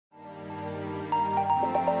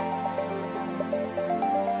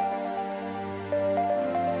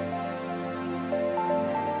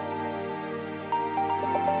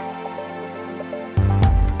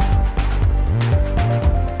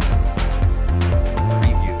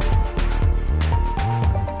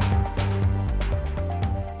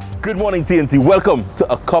Good morning, TNT. Welcome to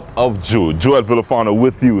A Cup of Joe. Joel Villafano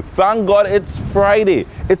with you. Thank God it's Friday.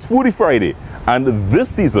 It's Foodie Friday. And this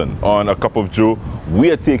season on A Cup of Joe,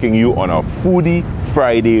 we are taking you on a Foodie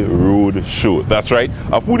Friday Road Show. That's right,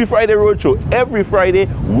 a Foodie Friday Road Show. Every Friday,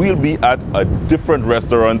 we'll be at a different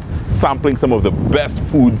restaurant sampling some of the best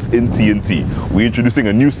foods in TNT. We're introducing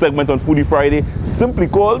a new segment on Foodie Friday simply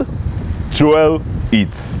called Joel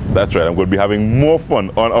Eats. That's right, I'm going to be having more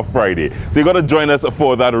fun on a Friday. So you got to join us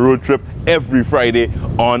for that road trip every Friday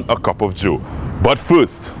on A Cup of Joe. But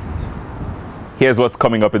first, here's what's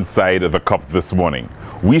coming up inside the cup this morning.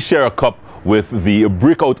 We share a cup with the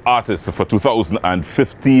breakout artist for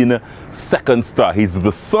 2015, Second Star. He's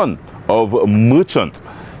the son of a merchant.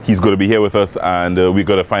 He's going to be here with us, and we're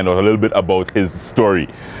going to find out a little bit about his story.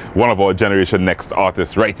 One of our Generation Next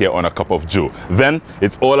artists right here on A Cup of Joe. Then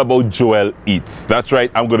it's all about Joel Eats. That's right,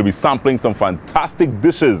 I'm going to be sampling some fantastic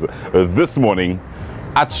dishes this morning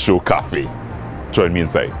at Show Cafe. Join me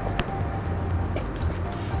inside.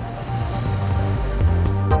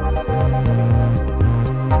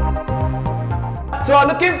 So I'm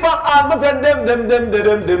looking for all my friends, them.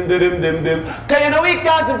 Can you know we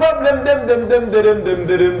cause a problem, them.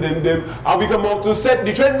 And we come out to set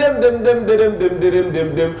the trend, them.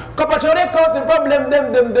 Couple of they cause a problem,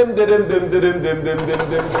 them.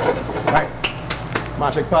 Right,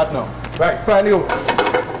 magic partner. Right, finally.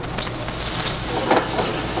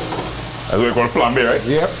 That's what we call flambe, right?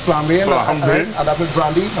 Yep, flambe. And that with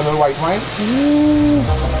brandy, a little white wine.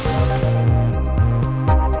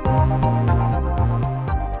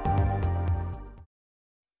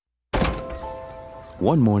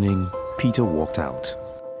 One morning, Peter walked out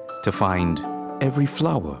to find every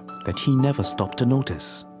flower that he never stopped to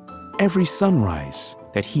notice, every sunrise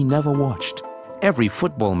that he never watched, every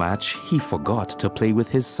football match he forgot to play with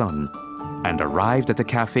his son, and arrived at the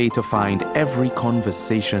cafe to find every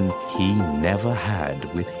conversation he never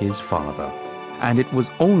had with his father. And it was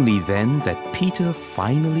only then that Peter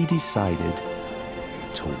finally decided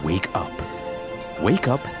to wake up. Wake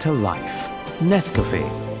up to life. Nescafe.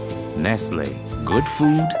 Nestle. Good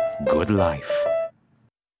food, good life.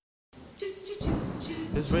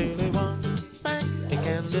 There's really one bank you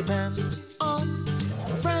can depend on.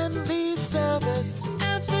 Friendly service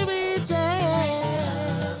every day.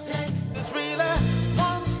 There's really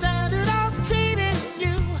one standard of treating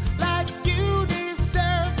you like you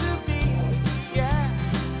deserve to be. Yeah,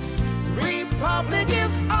 Republic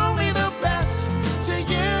gives only the best to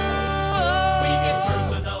you. We get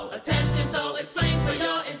personal attention, so explain for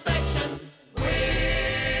your inspection.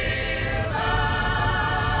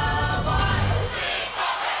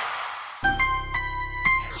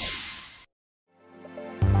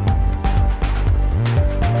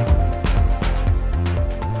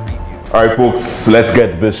 All right, folks, let's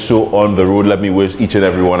get this show on the road. Let me wish each and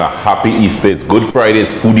everyone a happy Easter. It's Good Friday,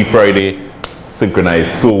 it's Foodie Friday, synchronized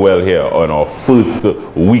so well here on our first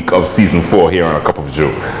week of season 4 here on A Cup of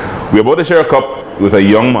Joe. We're about to share a cup with a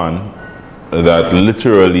young man that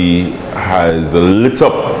literally has lit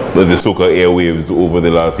up the soca airwaves over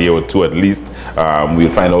the last year or two at least.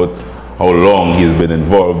 We'll find out how long he's been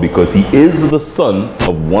involved, because he is the son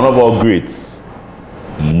of one of our greats,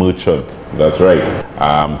 merchant. That's right.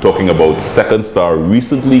 I'm talking about Second Star,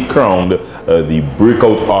 recently crowned the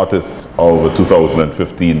breakout artist of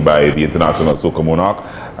 2015 by the International Soca Monarch.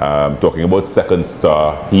 Talking about Second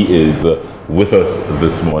Star, he is with us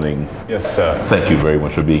this morning. Yes, sir. Thank you very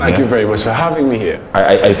much for being here. Thank you very much for having me here.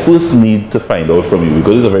 I first need to find out from you,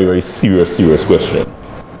 because it's a very, very serious question.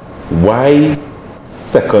 Why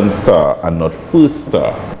Second Star and not First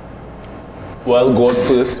Star? Well, God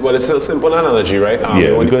first. Well, it's a simple analogy, right?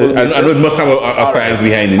 Yeah, because I it must have a science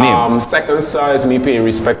behind the name. Second Star is me paying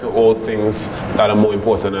respect to all things that are more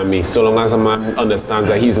important than me. So long as a man understands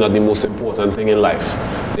that he's not the most important thing in life,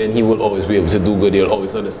 then he will always be able to do good. He'll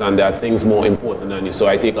always understand there are things more important than you. So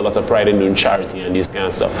I take a lot of pride in doing charity and this kind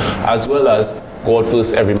of stuff. As well as God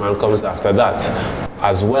first, every man comes after that.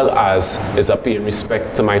 As well as is a paying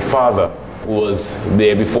respect to my father, who was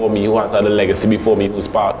there before me, who has had a legacy before me, who's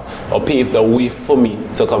part or paved the way for me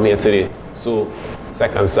to come here today. So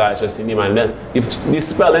Second Star is just in him, and then the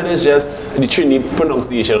spelling is just the Trinity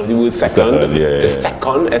pronunciation of the word second. It's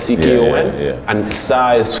second, S-E-K-O-N, and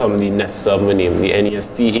Star is from the nest of my name, the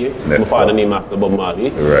N-E-S-T-A. My father named after Bob Marley.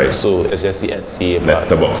 Right. So it's just the S-T-A part.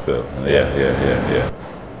 Nesta Boxer. Yeah.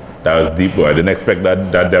 That was deep, boy. I didn't expect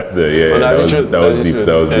that depth there. Yeah, that was deep.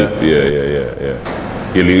 Yeah.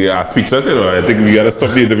 You're speechless, you know. I think we gotta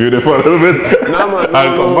stop the interview there for a little bit. No, man.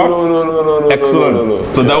 And come back. No. Excellent. No.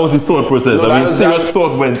 So that was the thought process. No, I mean, serious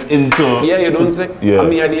thought went into. Yeah, you don't think? Yeah. I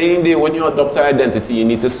mean, at the end of the day, when you adopt an identity, you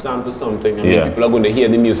need to stand for something. I mean, people are going to hear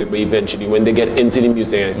the music, but eventually, when they get into the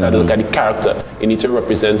music and start to look at the character, you need to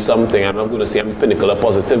represent something. I'm not going to say I'm the pinnacle of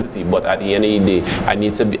positivity, but at the end of the day, I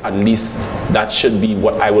need to be, at least that should be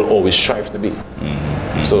what I will always strive to be.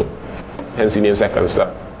 So, hence the name Second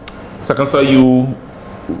Star. Second Star, you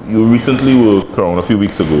recently were crowned, a few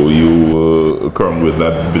weeks ago, you were crowned with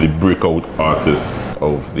the Breakout Artist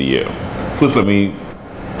of the Year. First, tell me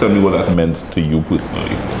what that meant to you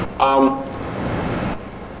personally.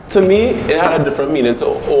 To me, it had a different meaning to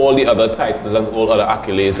all the other titles and all other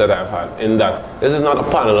accolades that I've had, in that this is not a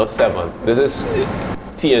panel of 7. This is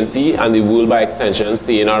TNT and the world by extension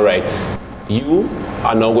saying, all right, you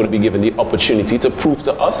are now going to be given the opportunity to prove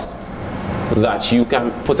to us that you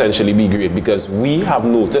can potentially be great, because we have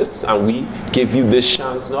noticed and we give you this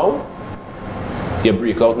chance now. You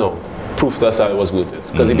break out now. Proof to us that it was worth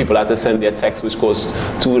it. Because the people had to send their text, which cost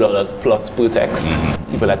 $2 plus per text.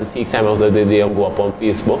 People had to take time out of the day and go up on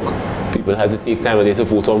Facebook. People had to take time out of the day to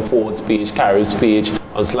vote on Ford's page, Carol's page,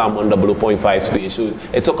 on Slam on 005's page. So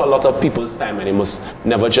it took a lot of people's time, and you must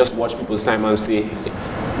never just watch people's time and say,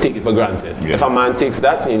 take it for granted. Yeah. If a man takes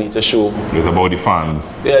that, you need to show. It's about the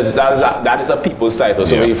fans. Yes, that is a people's title.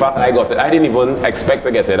 So in fact, I got it. I didn't even expect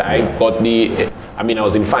to get it. I got I mean, I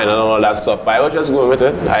was in final and all that stuff, but I was just going with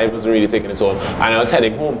it. I wasn't really taking it on. And I was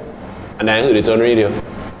heading home, and I heard it on radio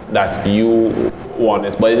that you won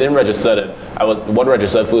it, but it didn't register it. What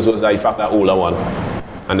registered first was that, in fact, that Ola won.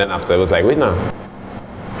 And then after, it was like, wait now,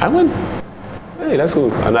 I won. Hey, that's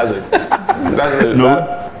cool. And that's it. That's it.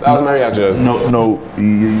 No. That was my reaction. No,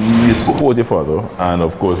 you spoke about your father, and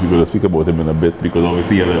of course we're going to speak about him in a bit, because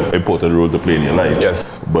obviously he had an important role to play in your life.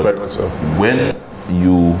 Yes, but very much so. When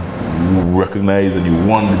you recognized and you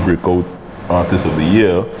won the Breakout Artist of the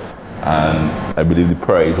Year, and I believe the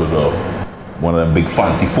prize was one of the big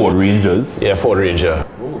fancy Ford Rangers. Yeah, Ford Ranger.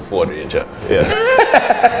 Ooh, Ford Ranger.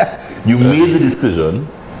 Yeah. You made the decision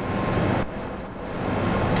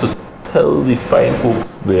to tell the fine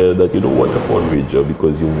folks there that you don't want a Ford Ranger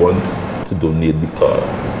because you want to donate the car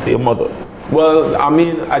to your mother. Well, I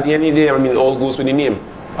mean, at the end of the day, I mean, it all goes with the name.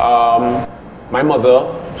 My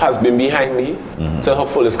mother has been behind me to her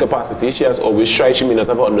fullest capacity. She has always tried. She may not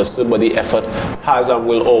have understood, but the effort has and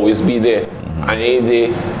will always be there. And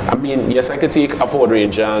I mean, yes, I could take a Ford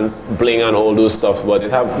Ranger and bling and all those stuff, but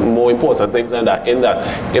it have more important things than that. In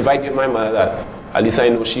that, if I give my mother that, at least I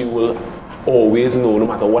know she will always know, no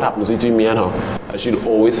matter what happens between me and her, I should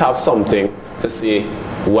always have something to say,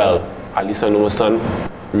 well, at least I know my son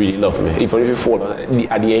really love me. Even if you fall at the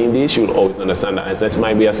end of the day, she will always understand that. That's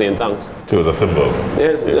my way of saying thanks. So it was a symbol.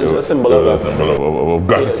 Yes, it's a symbol of that. A symbol of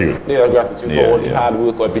gratitude. Yeah, gratitude for all the hard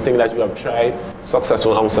work, everything that you have tried,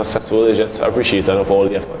 successful and unsuccessful, is just appreciated of all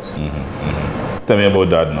the efforts. Tell me about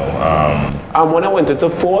that now. When I went into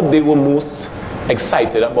Ford, they were most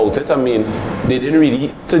excited about it. I mean, they didn't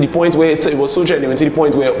really, to the point where it was so genuine, to the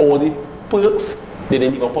point where all the perks, they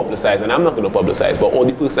didn't even publicize, and I'm not going to publicize, but all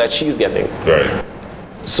the perks that she's getting. Right.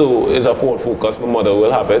 So it's a Ford Focus. My mother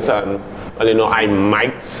will have it, and you know, I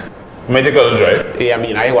might take a drive. Yeah, I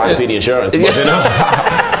mean, I want to pay the insurance, but you know,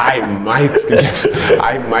 I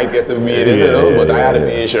might get to be it, you know. But I had to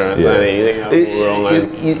pay insurance, and anything else go wrong.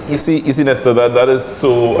 You see, Nestor, that is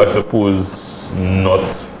so, I suppose,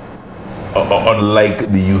 not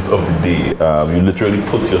unlike the youth of the day. You literally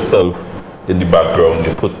put yourself in the background.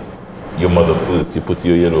 You put your mother first, you put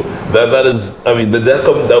your, you know, that is, I mean, that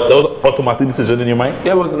was an automatic decision in your mind?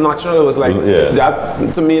 Yeah, it was natural. It was like,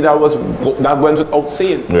 that, to me, that went without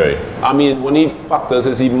saying. Right. I mean, when he factors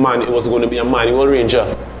is it was going to be a manual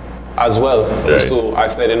Ranger as well. Right. So I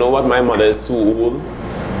said, you know what, my mother is too old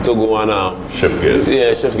to go on shift gears.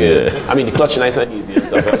 Yeah, shift gears. I mean, the clutch nice and easy and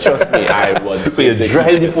stuff. Trust me, I would. So you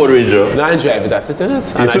drive the Ford Ranger? No, I drive it. I sit in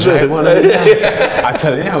it, and I drive one. I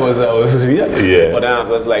tell you, I was weird. Yeah. But then I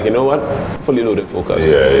was like, you know what? Fully loaded Focus.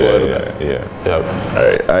 Yeah. All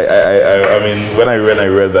right. I mean, when I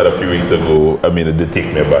read that a few weeks ago, I mean, it did take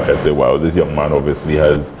me back. I said, wow, this young man obviously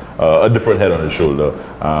has a different head on his shoulder.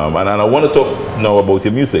 And I want to talk now about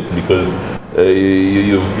your music, because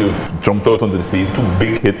you've jumped out onto the scene, 2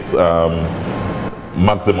 big hits.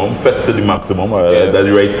 Maximum, Fed to the Maximum. Yes. That's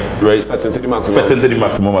right. Fed to the Maximum. Fed to the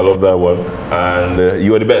Maximum. I love that one. And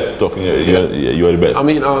you are the best. You are the best. I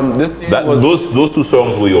mean, this year those two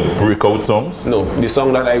songs were your breakout songs. No, the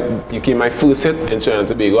song that became my first hit in Trinidad and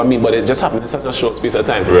Tobago. I mean, but it just happened in such a short space of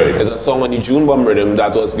time. Right. There's a song on the June bomb rhythm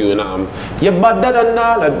that was going you're better than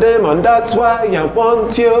all of them, and that's why I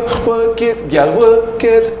want you. Work it, girl, work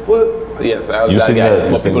it, work. Yes, I was that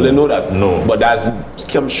guy, but people didn't know that. No. But that's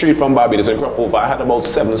come straight from Barbados and crop over. I had about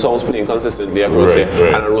 7 songs playing consistently across there,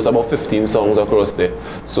 and I wrote about 15 songs across there.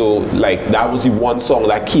 So like that was the one song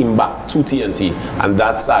that came back to TNT, and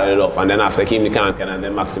that started off. And then after came the Can and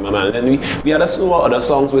then Maximum, and then we had a slew of other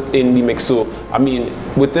songs within the mix. So I mean,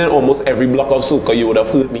 within almost every block of soca, you would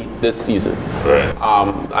have heard me this season. Right.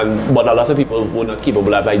 But a lot of people were not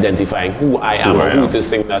capable of identifying who I am or who to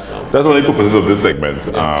sing that song. That's one of the purposes of this segment.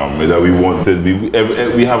 Is that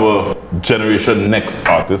we have a Generation Next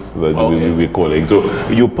artist that we're calling. So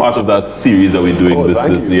you're part of that series that we're doing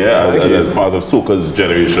this year as part of Soca's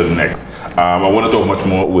Generation Next. I want to talk much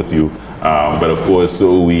more with you, but of course,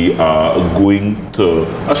 so we are going to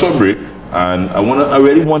a short break. And I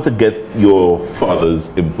really want to get your father's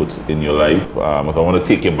input in your life. So I want to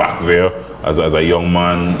take you back there as a young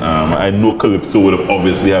man. I know Calypso would have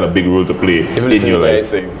obviously had a big role to play in your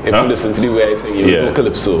life. If you listen to the way I sing, you know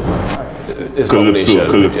Calypso is Calypso.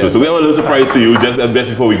 Yes. So we have a little surprise to you just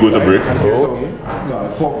before we go to break.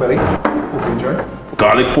 Garlic pork belly. Hope you enjoy.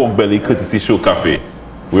 Garlic pork belly, courtesy Show Cafe.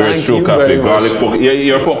 We're at Thank Show you Cafe. very Garlic much. pork.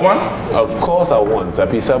 You're a pork man? Of course I want a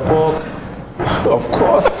piece of pork. Of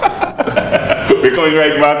course. We're coming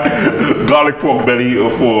right back. Garlic pork belly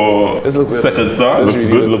for second star. Looks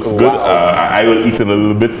good. Wow. I will eat in a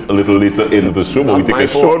little later in the show, but we take a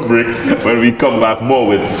short break. When we come back, more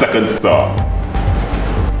with second star.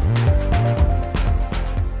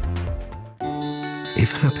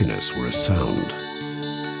 If happiness were a sound,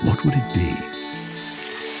 what would it be?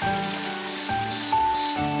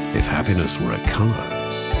 If happiness were a color,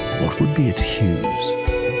 what would be its hues?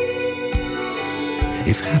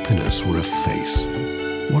 If happiness were a face,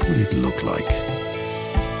 what would it look like?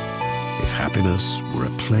 If happiness were a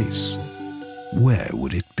place, where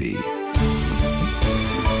would it be?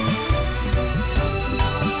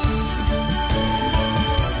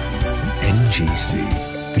 NGC,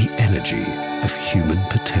 the energy of human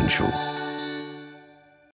potential.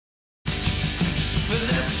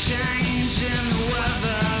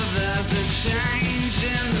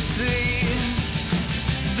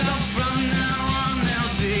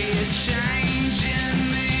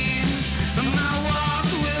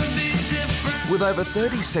 With over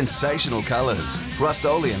 30 sensational colours,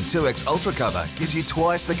 Rust-Oleum 2X Ultra Cover gives you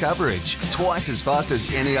twice the coverage, twice as fast as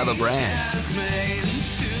any other brand.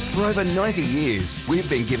 For over 90 years, we've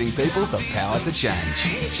been giving people the power to change.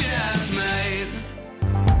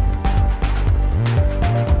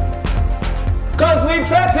 Cause we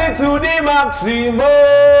fed it to the maximum.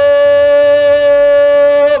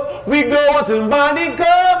 We go out and money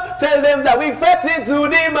come, tell them that we fed it to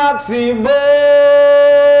the maximum.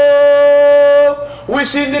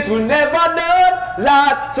 Wishing it will never done,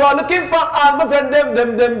 lad. So I'm looking for all my friends, them.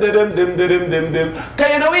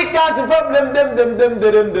 Can you know we causing problem, them.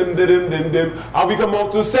 And we come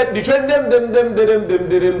out to set the trend, them.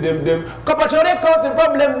 Couple they causing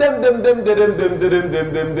problem,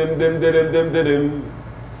 them.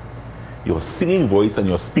 Your singing voice and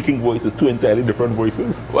your speaking voice is two entirely different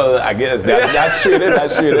voices. Well, I guess that's straight in.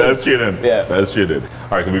 That's straight in. Yeah. That's straight in.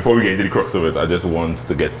 All right, so before we get into the crux of it, I just want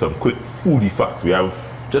to get some quick foodie facts. We have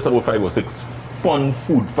just about 5 or 6 fun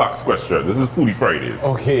food facts questions. This is Foodie Fridays.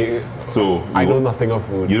 Okay. So I know nothing of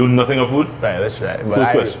food. You know nothing of food? Right, let's try.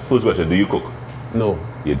 First question, do you cook? No.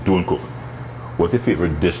 You don't cook. What's your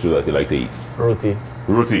favorite dish that you like to eat? Roti.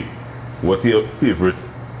 Roti. What's your favorite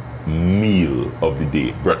meal of the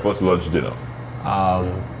day? Breakfast, lunch, dinner?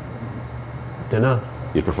 Dinner.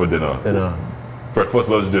 You prefer dinner? Dinner. Breakfast,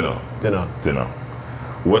 lunch, dinner? Dinner. Dinner.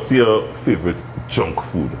 What's your favorite junk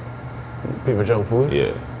food? Favorite junk food?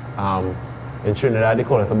 Yeah. In Trinidad they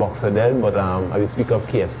call it a boxer then, but I will speak of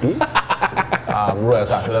KFC. Royal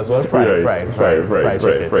Castle as well,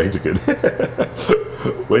 fried chicken.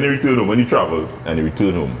 When you return home, when you travel and you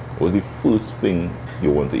return home, what's the first thing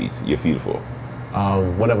you want to eat, you feel for?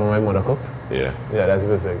 Whatever my mother cooked. Yeah. Yeah, that's the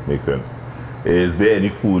first thing. Makes sense. Is there any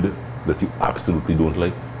food that you absolutely don't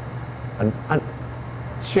like? And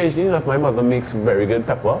strangely enough, my mother makes very good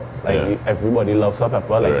pepper. Like everybody loves her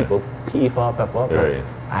pepper. Like people pee for her pepper. But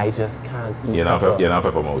I just can't eat pepper. You're not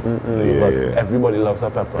pepper mouth. But everybody loves her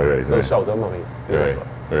pepper. So shout out, mommy.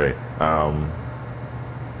 Right.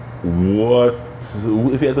 What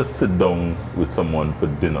if you had to sit down with someone for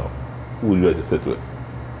dinner? who you had to sit with?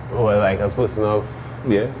 Well, like a person of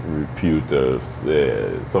repute,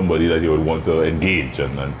 somebody that you would want to engage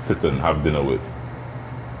and sit and have dinner with.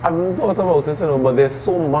 I'm not about it, but there's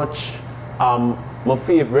so much. My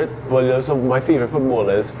favorite, my favorite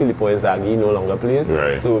footballer is Filippo Inzaghi. He no longer plays,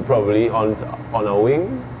 right. So probably on a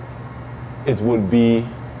wing, it would be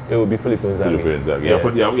Filippo Inzaghi. Filippo Inzaghi.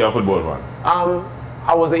 Yeah. You're a football fan.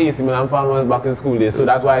 I was an AC Milan fan back in school days, so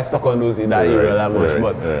that's why I stuck on those in that era that much.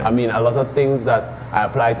 But I mean, a lot of things that I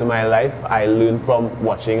apply to my life, I learned from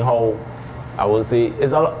watching how. I won't say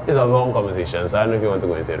it's a long conversation, so I don't know if you want to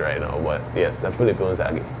go into it right now. But yes, the Filippo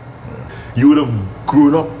Inzaghi. You would have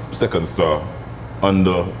grown up second star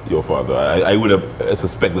under your father. I would have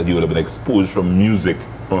suspect that you would have been exposed from music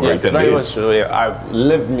from a very tender age. Very much so. Yeah. I've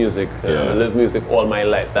lived music. I lived music all my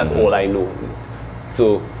life. That's all I know.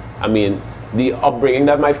 So, I mean, the upbringing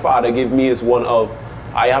that my father gave me is one of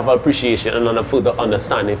I have appreciation and a further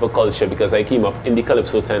understanding for culture because I came up in the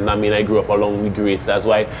Calypso tent. I mean, I grew up along the greats. That's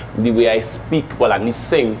why the way I speak, well, at least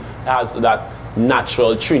sing, has that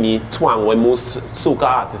natural Trini twang where most soca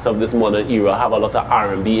artists of this modern era have a lot of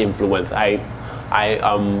R&B influence. I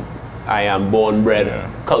am born bred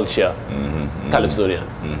culture,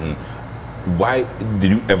 Calypsonian. Why did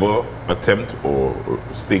you ever attempt or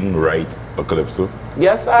sing, write a calypso?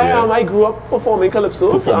 Yes, I grew up performing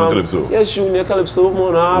calypso. Calypso? Yes, junior calypso,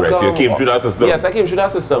 monarch. Right, so you came through that system? Yes, I came through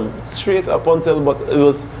that system straight up until, but it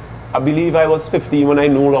was, I believe I was 15 when I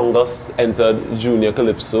no longer entered junior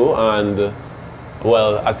calypso, and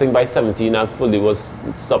well, I think by 17 I fully was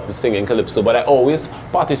stopped singing calypso, but I always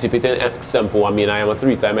participated in X-Tempo. I mean, I am a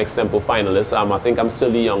 3-time X-Tempo finalist. I think I'm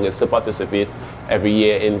still the youngest to participate every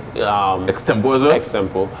year in X-Tempo as well?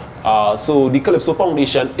 X-Tempo. So the Calypso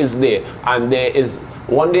Foundation is there, and there is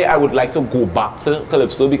one day I would like to go back to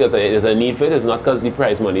Calypso because there's a need for it. It's not because the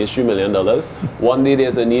prize money is $3 million. One day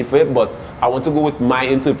there's a need for it, but I want to go with my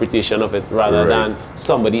interpretation of it rather than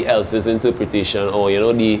somebody else's interpretation, or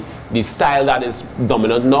the style that is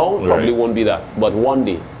dominant now probably won't be that. But one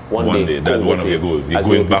day. One day, that's one of your goals. You're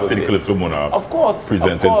going back to the Calypso Monarch. Of course.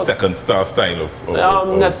 Presenting second star style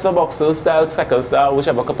of Nesta Boxer style, second star,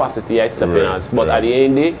 whichever capacity I step in as. But at the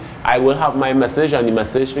end of the day, I will have my message, and the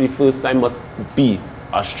message for the first time must be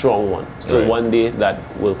a strong one. So one day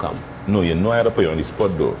that will come. No, you know I had to put you on the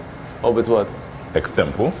spot though. Oh, but what?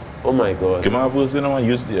 X-Tempo. Oh my God. Come on, verse,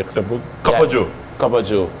 use the X-Tempo. Copper Joe. Copper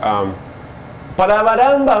Joe.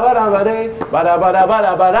 Badabadam badabade badabada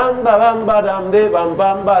badabadam badam badam de bam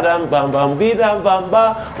bam badam bam bam bidam bam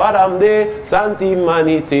ba badam de Santi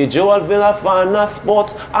Manite Joel Villafana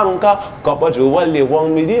Sports Anchor Copper Joe. Well, they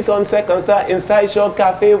want me this on second star inside your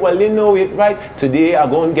cafe. Well, they know it right. Today I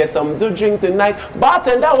go and get some to drink tonight.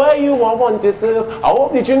 Bartender, where you want to serve? I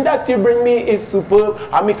hope the drink that you bring me is superb.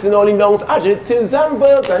 I'm mixing all in downs, adjectives and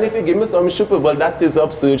verbs, and if you give me some sugar, well, that is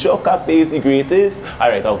absurd. Your cafe is the greatest. All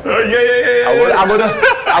right, I'm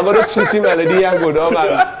gonna switch the melody and go down,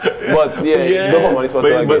 but no money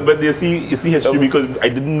but you see history because I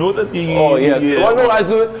didn't know that you. Oh yes. Well,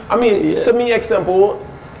 no, I mean, to me, X-Tempo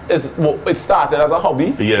it started as a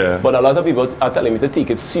hobby. Yeah. But a lot of people are telling me to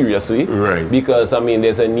take it seriously. Right. Because I mean,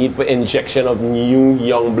 there's a need for injection of new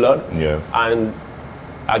young blood. Yes. And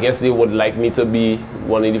I guess they would like me to be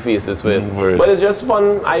one of the faces for it. But it's just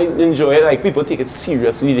fun. I enjoy it. Like, people take it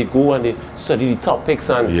seriously. They go and they study the topics.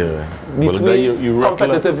 And between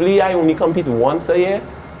competitively, I only compete once a year.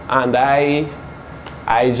 And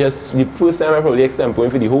I just, the first time I probably X-Tempo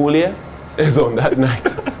for the whole year is on that night.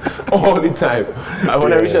 All the time. And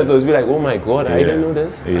when I reach out, so it's be like, oh my God, I didn't know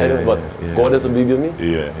this. But God doesn't believe in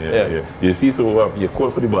me. Yeah. You see, so you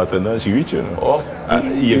called for the bartender and she reached you.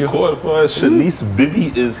 You called for her. Shanice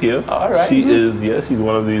Bibi is here. All right. She is, she's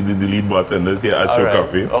one of the lead bartenders here at Show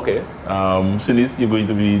Cafe. Okay. Shanice, you're going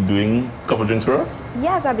to be doing a couple drinks for us?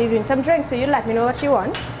 Yes, I'll be doing some drinks. So you let me know what you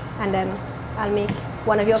want, and then I'll make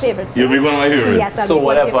one of your favorites. You'll be one of my favorites? Yes, I'll be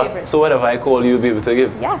one of your favorites. So whatever I call you, you'll be able to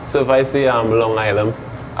give? Yes. So if I say Long Island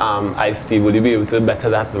iced tea, would you be able to better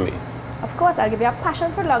that for me? Of course, I'll give you a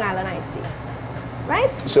passion for Long Island iced tea.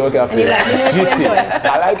 Right? Show Cafe. And you let me know if you enjoy it.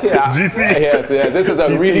 I like it. GT. Yes. This is a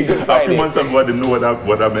GT. really good Friday. A few months ago, I didn't know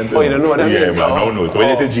what that meant. Oh, you don't know what I mean? Yeah, but now I know. So when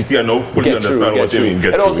you say GT, I now fully understand what you mean.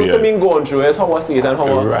 And also, to mean going through is how I see it and how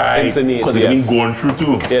I intonate. Because it means going through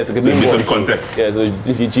too. Yes, it can mean going context. Yeah, so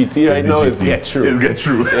GT right now is get through. It's get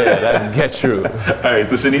through. Yeah, that's get through. All right,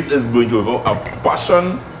 so Shanice is going to have a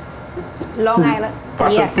passion Long Island.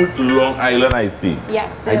 Passion Yes. fruit Long Island iced tea.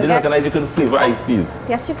 Yes. So I didn't you'll get- recognize you can flavor iced teas.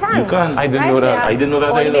 Yes, you can. You can. I didn't Right, know so you that. have I didn't know that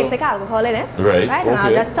all the either. basic alcohol in it. Right, And I'll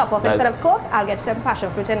okay. just top off instead Nice. of Coke, I'll get some passion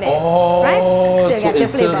fruit in there. Oh, Right? So you get your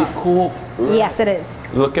instead of flavor. the Coke. Yes, it is.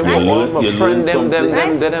 Looking Right. for You one, my learn friend, them, something.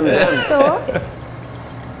 them. So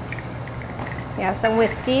you have some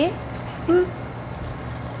whiskey,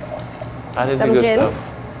 That is the some good gin. stuff.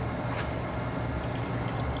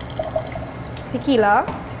 tequila,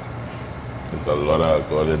 There's a lot of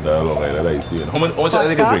alcohol in there, Long Island iced tea. How much I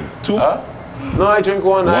think you Vodka. drink? 2? No, I drink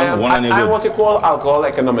one. One and you're I'm good. what you call alcohol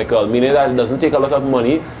economical, meaning that it doesn't take a lot of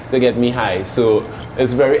money to get me high. So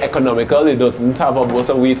it's very economical. It doesn't have a bunch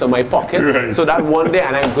of weight in my pocket. Right. So that one day,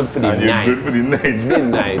 and I'm good for the And you're night. good for the night.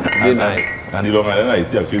 Midnight. And the Long Island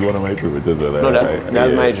iced tea actually one of my favorites as well. No,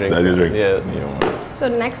 that's my drink. That's your drink. Yeah. Man. So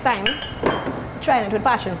next time, try it with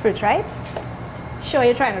passion fruit, right? Sure,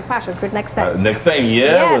 you're trying with passion fruit next time. Next time,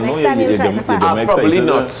 Yeah, well, next no, time you'll try the passion. Probably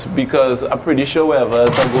not, because I'm pretty sure wherever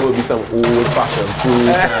else I go will be some old passion fruit.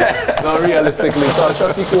 Not realistically. So a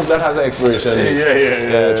trusty Coke that has an expiration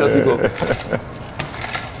date. Yeah. Trusty Coke. Right,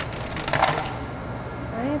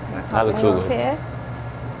 and I'm That looks so topping good. off here.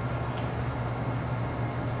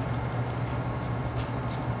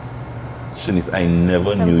 Shanice, I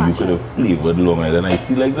never Some knew you passion. could have flavored Long Island iced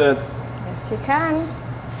tea like that. Yes, you can.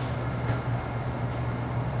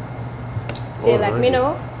 So you let me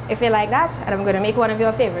know if you like that, and I'm going to make one of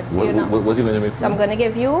your favorites for you now. What you going to make? So I'm going to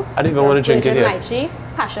give you I didn't even want to drink it virgin here.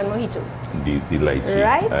 lychee passion mojito. The lychee.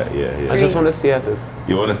 Right? Yeah. I just want to stay at it.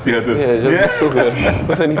 You want to stay at it? Yeah, it just looks so good.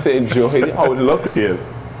 Because I need to enjoy how it looks.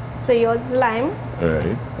 Yes. So yours is lime. All right.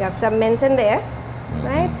 You have some mint in there,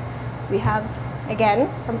 right? We have,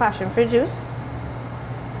 again, some passion fruit juice.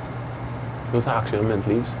 Those are actually mint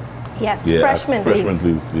leaves. Yes, Yeah, fresh mint leaves.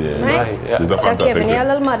 Yeah. Right? Right, yeah. These are Just fantastic giving you a drinks.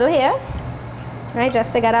 little muddle here, right?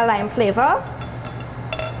 Just to get a lime flavor.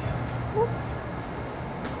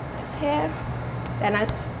 This here. Then I'm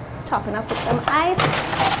topping up with some ice.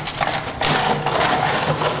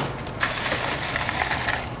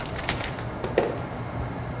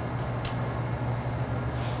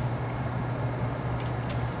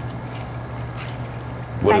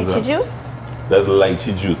 What is Lychee that? juice. That's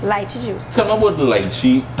lychee juice. Lychee juice. Tell me about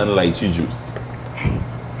lychee and lychee juice.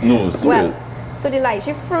 No, so Well, so the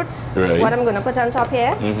lychee fruit, Right. what I'm going to put on top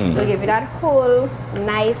here, will give you that whole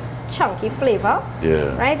nice chunky flavor.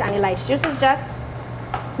 Yeah. Right? And the lychee juice is just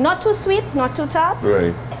not too sweet, not too tart.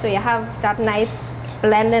 Right. So you have that nice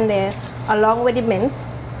blend in there along with the mint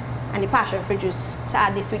and the passion fruit juice to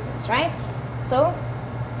add the sweetness, right? So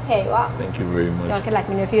here you are. Thank you very much. Y'all can let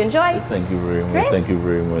me know if you enjoy. Thank you very much. Great. Thank you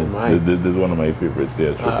very much. my. This is one of my favorites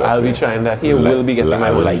here. I'll be trying that. He will be getting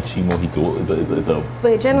my money. lychee mojito. It's a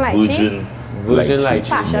Virgin lychee. Virgin lychee.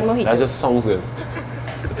 Passion mojito. That just sounds good.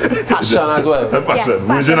 Passion as well. Passion. Yes, Virgin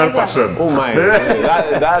passion and as well. passion. Oh my.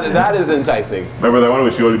 that is enticing. My brother, I want to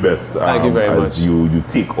wish you all the best. Thank you very as much. you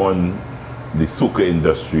take on the soca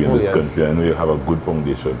industry in Oh, this yes. country. I know you have a good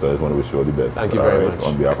foundation, so I just want to wish you all the best. Thank you All very right, much.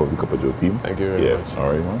 On behalf of the Cup of Joe team. Thank you very much.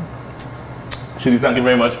 All right, man. Shanice, thank you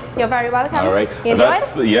very much. You're very welcome. All right. You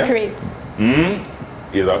That's- enjoyed? yeah. Great.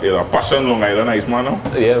 Is a passion Long Island ice man now?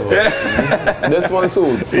 Yeah, but this one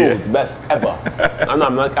sold best ever. And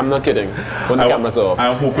I'm not kidding. When the camera's off.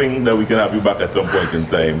 I'm hoping that we can have you back at some point in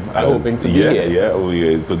time. I'm hoping to be yeah, here. Yeah, oh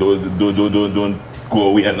yeah. So don't go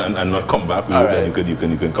away and not come back. We All hope that right. you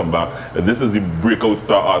can come back. This is the breakout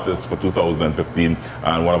star artist for 2015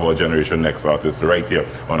 and one of our Generation Next artists right here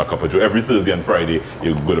on A Cup of Joe. Every Thursday and Friday we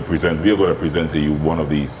are going to present to you one of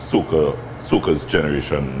the soca's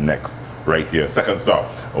Generation Next. Right here, second star,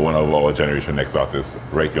 one of our Generation Next artists,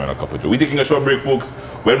 right here on A Cup of Joe. We're taking a short break, folks.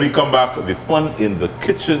 When we come back, the fun in the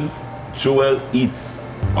kitchen, Joel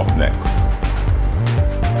Eats, up next.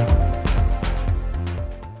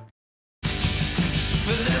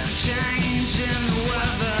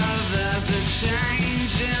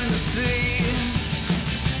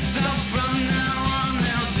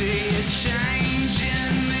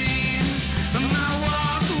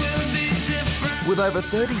 With over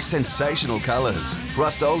 30 sensational colours,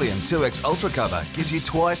 Rust-Oleum 2X Ultra Cover gives you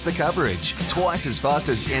twice the coverage, twice as fast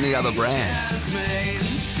as any other brand.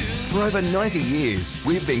 For over 90 years,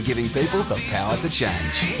 we've been giving people the power to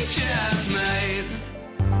change.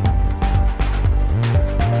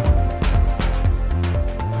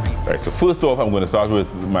 All right, so first off, I'm going to start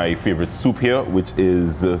with my favorite soup here, which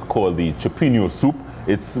is called the Chipino soup.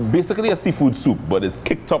 It's basically a seafood soup, but it's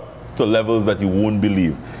kicked up to levels that you won't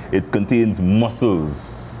believe. It contains mussels,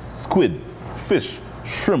 squid, fish,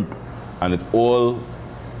 shrimp, and it's all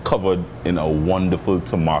covered in a wonderful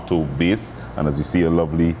tomato base. And as you see, a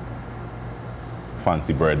lovely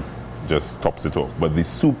fancy bread just tops it off. But the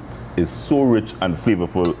soup is so rich and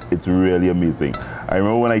flavorful, it's really amazing. I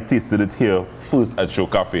remember when I tasted it here first at Show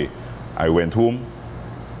Cafe, I went home,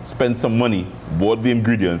 spent some money, bought the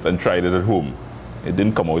ingredients and tried it at home. It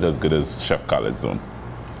didn't come out as good as Chef Khaled's own.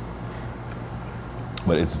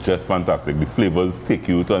 But it's just fantastic. The flavors take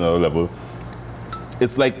you to another level.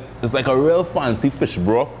 It's like a real fancy fish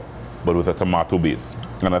broth, but with a tomato base.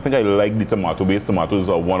 And I think I like the tomato base. Tomatoes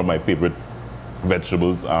are one of my favorite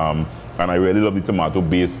vegetables. And I really love the tomato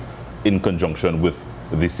base in conjunction with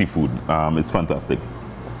the seafood. It's fantastic.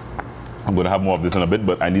 I'm going to have more of this in a bit,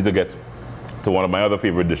 but I need to get to one of my other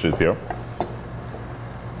favorite dishes here.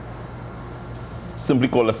 Simply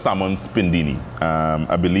called a salmon spindini.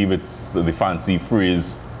 I believe it's the fancy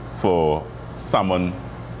phrase for salmon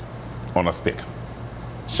on a stick.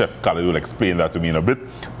 Chef Khaled will explain that to me in a bit,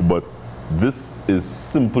 but this is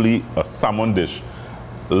simply a salmon dish.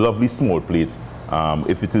 Lovely small plate.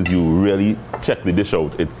 If it is, you really check the dish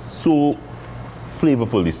out. It's so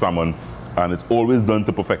flavorful, the salmon, and it's always done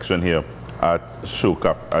to perfection here at Show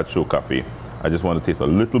Cafe. I just want to taste a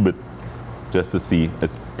little bit just to see.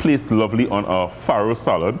 It's placed lovely on a farro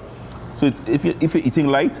salad. So it's, if you're eating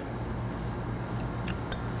light,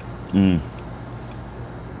 it's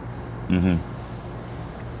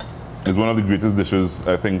one of the greatest dishes,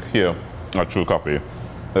 I think, here at Show Cafe,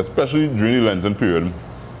 especially during the Lenten period.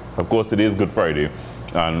 Of course, today is Good Friday,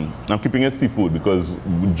 and I'm keeping it seafood because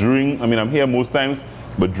I'm here most times,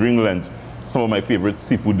 but during Lent, some of my favorite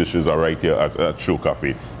seafood dishes are right here at Show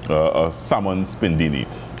Cafe. A salmon spindini.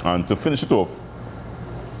 And to finish it off,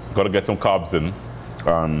 got to get some carbs in.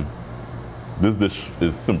 This dish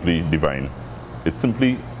is simply divine. It's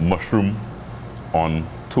simply mushroom on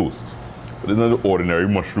toast. But it's not an ordinary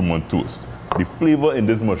mushroom on toast. The flavor in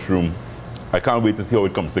this mushroom, I can't wait to see how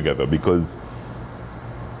it comes together, because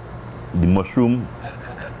the mushroom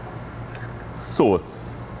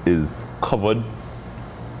sauce is covered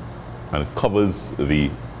and covers the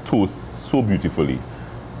toast so beautifully.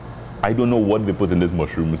 I don't know what they put in these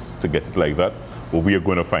mushrooms to get it like that, but we are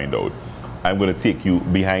going to find out. I'm going to take you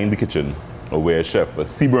behind the kitchen where Chef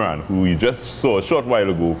Sibran, who you just saw a short while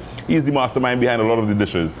ago, he's the mastermind behind a lot of the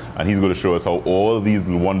dishes, and he's going to show us how all these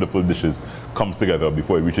wonderful dishes comes together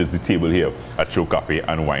before it reaches the table here at Show Cafe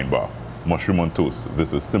and Wine Bar. Mushroom on toast.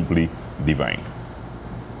 This is simply divine.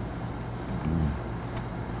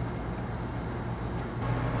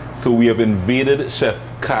 So we have invaded Chef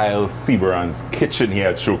Kyle Sibran's kitchen here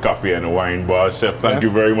at Show Cafe and Wine Bar. Chef, thank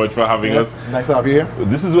you very much for having us. Nice to have you here.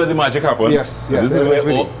 This is where the magic happens. Yes. This is where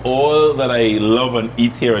all that I love and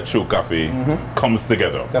eat here at Show Cafe comes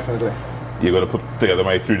together. Definitely. You're going to put together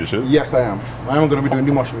my 3 dishes? Yes, I am. I'm going to be doing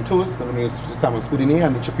the mushroom toast, I'm doing the salmon spudini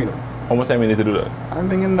and the cioppino. How much time you need to do that? I'm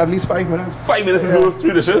thinking at least 5 minutes. 5 minutes to do those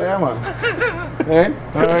 3 dishes? Yeah, man. Yeah?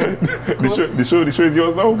 All right. Cool. The show is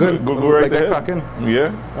yours now? Good. Go right like ahead. Cracking.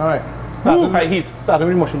 Yeah? All right. High heat. Starting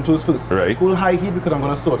with the mushroom toast first. Right. Cool high heat because I'm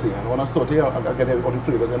going to saute. And when I saute, I'll get all the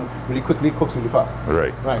flavors and really quickly cooks really fast.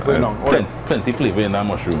 Right. Right, going on. Plenty flavor in that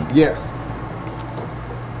mushroom. Yes.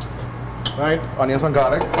 Right, onions and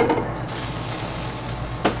garlic.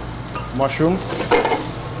 Mushrooms.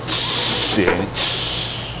 Shit.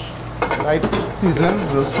 Right, season, a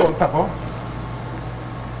little salt, pepper.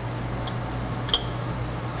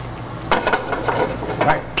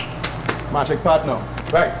 Right, magic part now.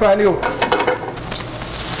 Right, fry the yolk.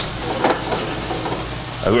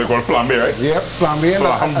 That's what you call flambe, right? Yep, flambe.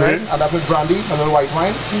 Flambe. And that with brandy, a little white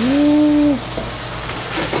wine.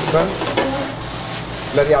 Then,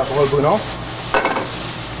 let the alcohol burn off.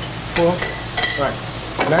 Cool. Right,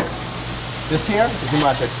 next. This here is the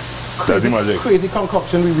magic. That's the magic. Crazy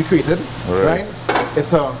concoction we created, right?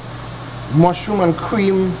 It's a mushroom and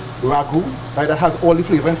cream ragu, right? That has all the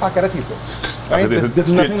flavor. In fact, I taste it. Right?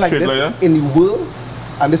 There's nothing like this in the world,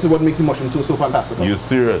 and this is what makes the mushroom toast so fantastic. You're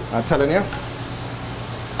serious? I'm telling you.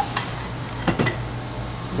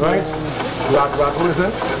 Right? Ragu is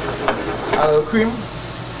in. A little cream.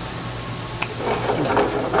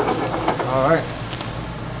 All right.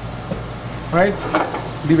 Right?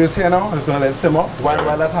 Leave this here now. I'm just going to let it simmer.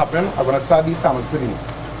 While that's happening, I'm going to start these salmon spaghetti.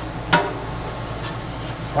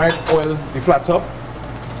 Right, oil the flat top.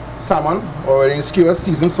 Salmon, already skewered,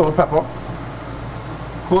 seasoned, salt, pepper.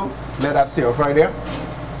 Cool. Let that sit right there.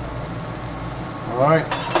 All right.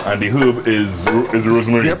 And the herb is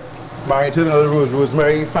rosemary. Yep. Marinated a little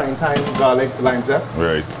rosemary, fine thyme, garlic, lime zest.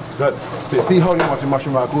 Right. Good. So you see how you want the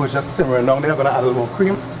mushroom ragu is just simmering down there. I'm going to add a little more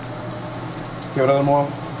cream. Give it a little more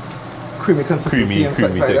creamy consistency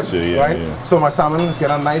inside texture, it, right? Yeah. So my salmon is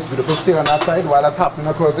getting a nice, beautiful sear on that side. While that's happening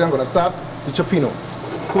across there, I'm going to start the cioppino.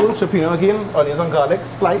 Cool, cioppino again, onions and garlic,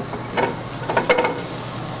 slice.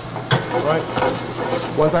 Right.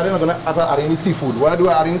 Once I'm gonna add in the seafood. What I do,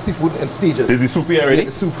 I add in the seafood in stages. Is the soup here already? Yeah,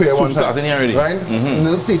 the soup here one time. Here already. Right? In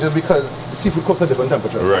little stages because the seafood cooks at different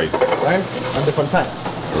temperatures. Right. Right? And different times.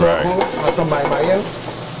 So Right. I go add some my in,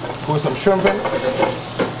 put some shrimp in,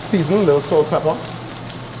 season, a little salt, pepper.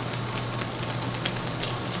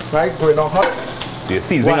 Right? Going on hot. The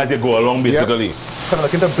seasoning as you go along basically. Yep. Kind of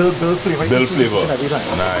looking to build flavor. Build flavor. Every time.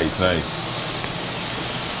 Nice, nice.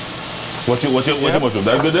 What's your mushroom?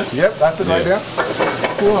 That's good there? Yep, that's it right there.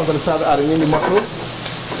 Cool, I'm going to start adding in the mussels.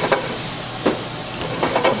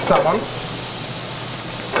 Salmon.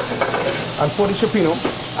 And for the cioppino,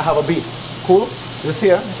 I have a base. Cool? This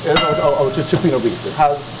here is our cioppino base. It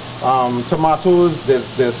has tomatoes,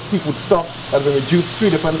 there's seafood stock that's been reduced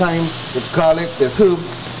 3 different times. There's garlic, there's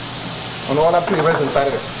herbs, and all that flavor is inside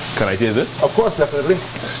of it. Can I taste it? Of course, definitely.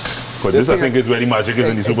 But this I think is where the magic is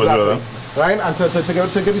in the soup as well. Huh? Right, and to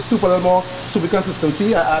give the soup a little more soupy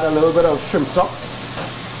consistency, I add a little bit of shrimp stock.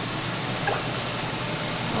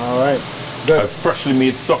 All right, good. Freshly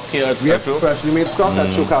made stock here at Yep, freshly made stock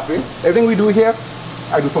at Show Cafe. Everything we do here,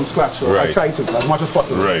 I do from scratch. So I try to as much as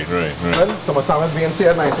possible. Right. Well, so my salmon being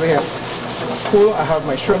seared nicely here. Cool, I have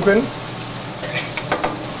my shrimp in.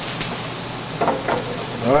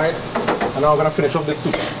 All right, and now I'm gonna finish off this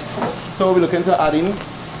soup. So we're looking to add in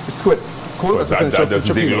the squid. Cool. But that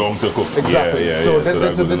doesn't take long to cook. Exactly. Yeah, so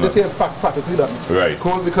this here is practically done. Right.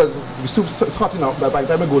 Cool, because the soup is hot enough that by the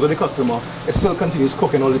time it goes to the customer, it still continues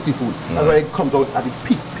cooking all the seafood. That's why it comes out at the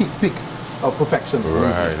peak of perfection.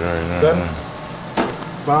 Right. Then,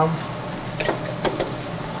 bam.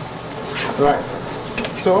 Right.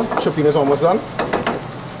 So, cioppino is almost done.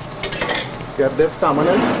 Get this salmon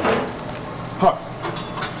in. Hot.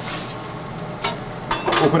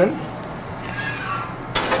 Open it.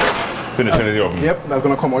 Finishing in the oven. Yep, that's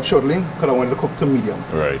going to come out shortly because I wanted to cook to medium.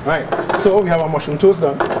 Right. So we have our mushroom toast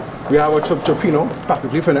done. We have our cioppino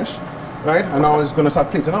practically finished. Right, and now it's going to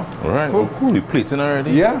start plating up. All right. Cool. You plating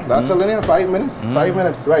already? Yeah, that's telling you 5 minutes. 5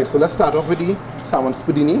 minutes. Right, so let's start off with the salmon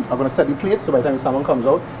spadini. I'm going to set the plate so by the time the salmon comes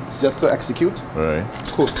out, it's just to execute. Right.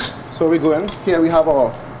 Cool. So we go in. Here we have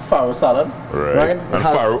our farro salad. Right. And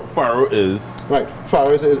farro is? Right.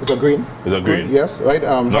 Farro is a green. It's a green? Yes, right.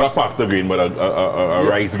 Not a pasta green, but a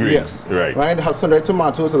rice green. Yes. Right. Right. Have some red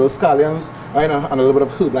tomatoes, a little scallions, right, and a little bit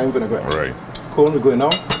of herb lime vinaigrette. Right. Cool. We're going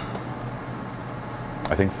now.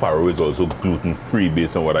 I think farro is also gluten-free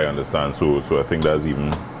based on what I understand, so I think that's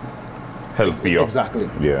even healthier. Exactly.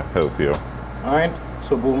 Yeah, healthier. All right.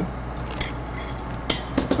 So boom.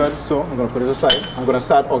 Good. So I'm going to put it aside. I'm going to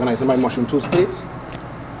start organizing my mushroom toast plate.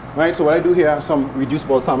 Right, so what I do here is some reduced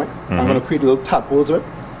balsamic. I'm going to create little tadpoles with it.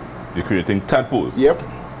 You're creating tadpoles? Yep.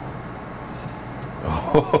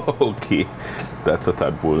 Oh, okay. That's a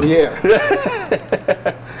tadpole. Yeah.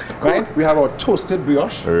 Right, we have our toasted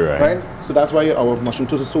brioche. Right. So that's why our mushroom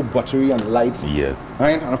toast is so buttery and light. Yes.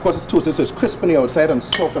 Right, and of course it's toasted, so it's crisp on the outside and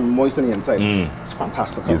soft and moist on the inside. It's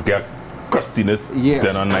fantastic. It's got crustiness, yes,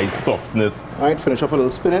 then a nice softness. Right, finish off a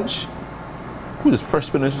little spinach. Ooh, there's fresh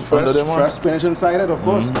spinach under them. Fresh spinach inside it, of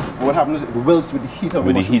course. And what happens is it wilts with the heat of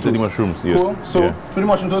the mushrooms. Yes. Cool. So for the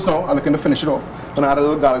mushroom toast now, I'm looking to finish it off. I'm gonna add a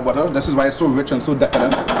little garlic butter. This is why it's so rich and so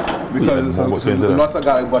decadent. Because it's lots of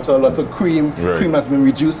garlic butter, lots of cream, cream that's been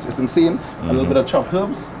reduced. It's insane. A little bit of chopped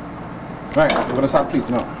herbs. Right, we're gonna start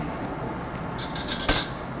plating now.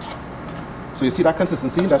 So you see that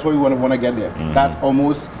consistency? That's what we want to get there. That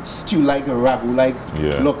almost stew-like, ragu-like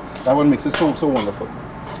look. That one makes it so wonderful.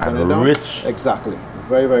 And rich. Exactly.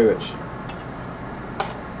 Very, very rich.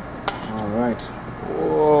 All right.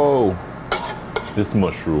 Whoa. This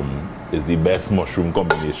mushroom is the best mushroom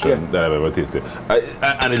combination that I've ever tasted.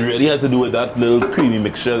 And it really has to do with that little creamy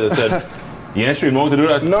mixture that said, you ain't sure you know how to do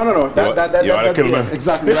that? No. You want to kill me?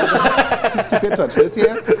 Exactly. That's the secret touch. This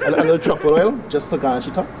here, a little truffle oil just to garnish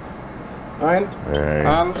it up. All right.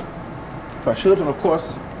 And fresh herbs, and of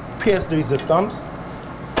course, pierce the resistance.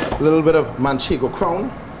 A little bit of manchego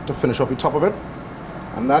crown to finish off the top of it.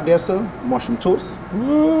 And that there's a mushroom toast.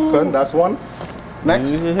 Good, that's one.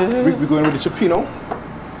 Next, we're going with the cioppino.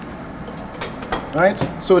 Right?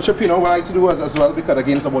 So cioppino, what I like to do as well, because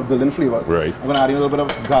again it's about building flavors. Right. I'm going to add in a little bit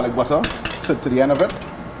of garlic butter to the end of it.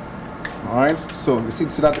 Alright, so you see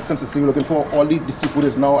that consistency we're looking for. All the seafood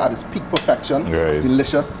is now at its peak perfection. Right. It's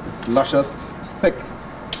delicious, it's luscious, it's thick.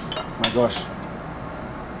 My gosh.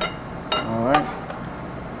 Alright.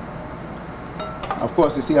 Of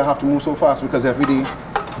course, you see I have to move so fast because every day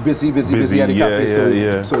busy at the cafe.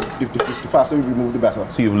 So the faster we move, the better.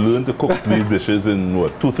 So you've learned to cook these dishes in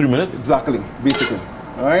what, 2-3 minutes? Exactly, basically.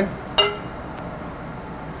 Alright.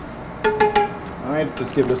 Alright,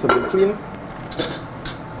 let's give this a bit clean.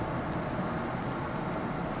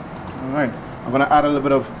 All right. I'm gonna add a little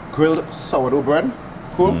bit of grilled sourdough bread.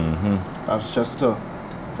 Cool. That's just to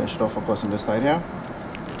finish it off, of course, on this side here.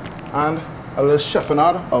 And a little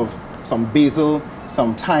chiffonade of some basil,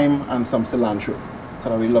 some thyme, and some cilantro.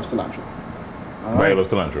 Because I really love cilantro. All right. I love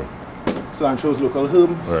cilantro. Cilantro is local herb,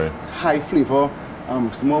 Right. high flavor,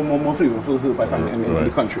 it's more flavorful herb I find in the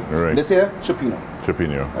country. Right. This here, chipino.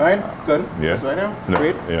 Chipino. All right, good. Yeah. This right now, No.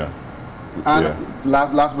 great. Yeah. And Yeah.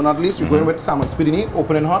 last but not least, we're going with salmon spidini,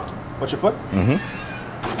 open and hot. Watch your foot.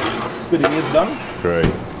 Spidini is done.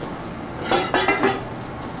 Right.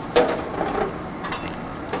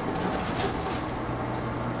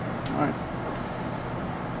 All right.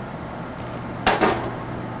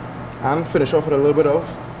 And finish off with a little bit of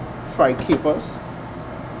fried capers.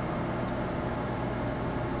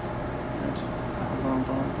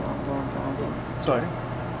 Sorry.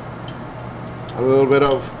 A little bit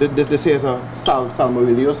of, this here is a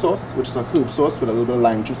salmorejo sauce, which is a herb sauce with a little bit of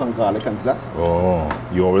lime juice and garlic and zest. Oh,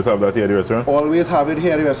 you always have that here at the restaurant? Always have it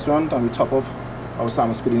here at the restaurant, and we top off our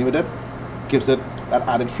salmon spidini with it. Gives it that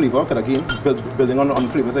added flavor, because again, building on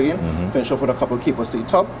flavors again. Finish off with a couple of capers to the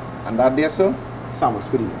top, and that there, so salmon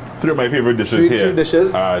spidini. Three of my favorite dishes here. Three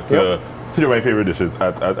dishes. Three of my favorite dishes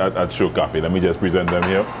at Show Cafe. Let me just present them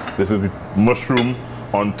here. This is the mushroom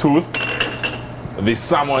on toast, the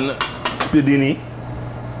salmon spidini,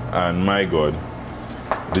 and my God,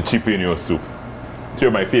 the chipino soup. Three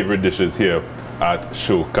of my favorite dishes here at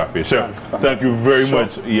Show Cafe. Chef, thank you very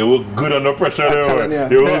much. You look good under pressure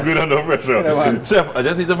there. You look good under pressure. Yeah, Chef, I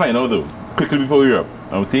just need to find out though, quickly before we wrap.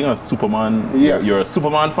 I'm seeing a Superman. Yes. You're a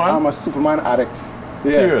Superman fan? I'm a Superman addict.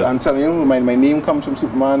 Serious? Yes, I'm telling you, my name comes from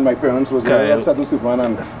Superman. My parents was very upset with Superman,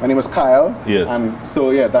 and my name is Kyle. Yes. And so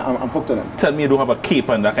yeah, I'm hooked on it. Tell me you don't have a cape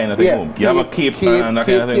and that kind of thing Yeah, home. You have a cape and that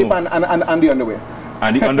kind of thing home. And the underwear.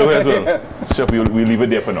 And the underwear as well. Yes. Chef, we'll leave it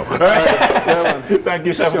there for now. All right. Thank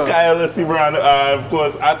you, Chef Kyle Sebran, of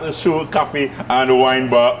course, at the Show Cafe and Wine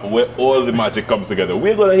Bar, where all the magic comes together.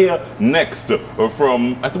 We're going to hear next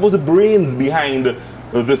from, I suppose, the brains behind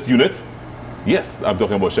this unit. Yes, I'm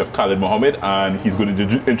talking about Chef Khalid Mohammed, and he's going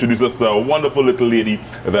to introduce us to a wonderful little lady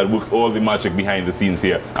that works all the magic behind the scenes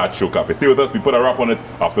here at Show Cafe. Stay with us. We put a wrap on it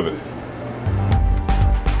after this.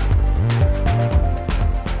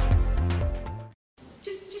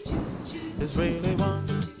 It's really one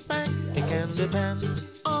bank, it can depend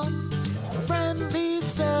on friendly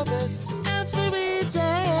service every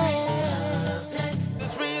day.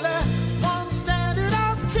 It's really one standard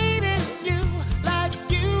of treating you like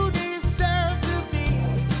you deserve to be.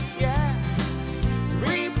 Yeah,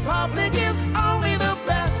 Republic gives only the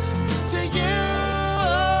best to you.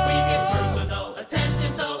 We get personal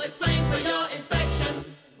attention, so explain for your inspection.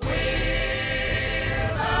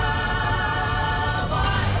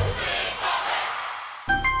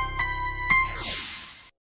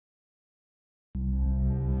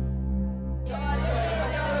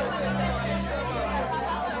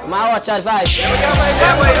 My watch advice. Let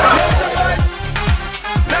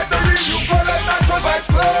the real you go, let natural vibes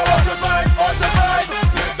flow. Ocean vibe, ocean vibe.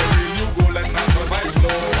 Let the real you go, let natural vibes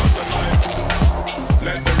flow. Ocean vibe.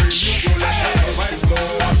 Let the real you go, let natural vibes flow.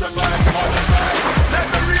 Ocean vibe, ocean vibe. Let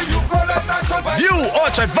the real you go, let natural vibes. New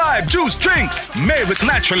Orchard Vibe juice drinks made with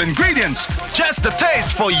natural ingredients. Just a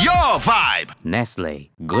taste for your vibe.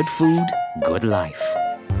 Nestle. Good food, good life.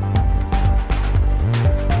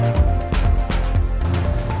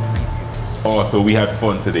 Oh, so we had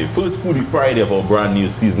fun today. First Foodie Friday of our brand new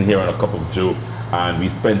season here on A Cup of Joe, and we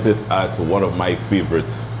spent it at one of my favorite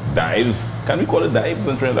dives. Can we call it dives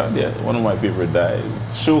in Trinidad? Yeah, one of my favorite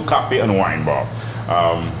dives. Show Cafe and Wine Bar.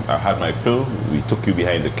 I had my fill. We took you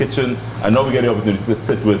behind the kitchen, and now we get the opportunity to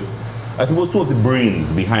sit with, I suppose, two of the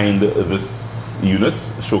brains behind this unit,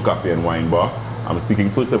 Show Cafe and Wine Bar. I'm speaking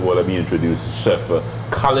first of all, let me introduce Chef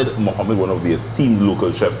Khalid Mohammed, one of the esteemed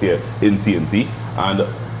local chefs here in TNT, and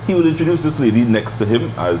he will introduce this lady next to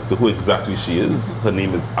him as to who exactly she is. Her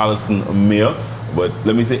name is Alison Mayer. But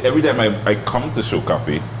let me say, every time I come to Show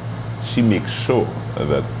Cafe, she makes sure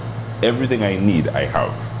that everything I need, I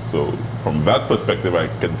have. So from that perspective, I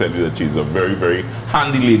can tell you that she's a very, very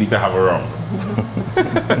handy lady to have around.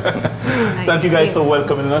 Thank you guys for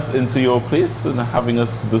welcoming us into your place and having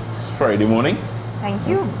us this Friday morning. Thank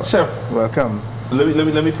you. Chef, welcome.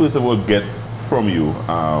 Let me first of all get from you.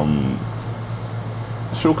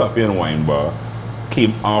 Show Cafe and Wine Bar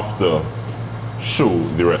came after Show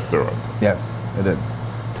the restaurant. Yes, it did.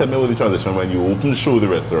 Tell me about the transition when you opened Show the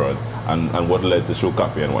restaurant and what led to Show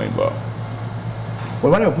Cafe and Wine Bar.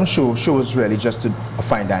 Well, when I opened Show was really just a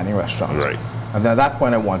fine dining restaurant. Right. And then at that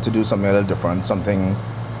point I wanted to do something a little different, something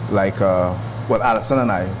like, well, Alison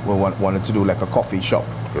and I wanted to do like a coffee shop.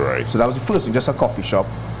 Right. So that was the first thing, just a coffee shop.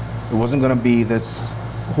 It wasn't going to be this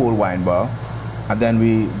whole wine bar. And then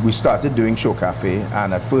we started doing show cafe,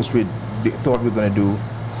 and at first we thought we were going to do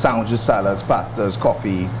sandwiches, salads, pastas,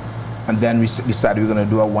 coffee, and then we decided we were going to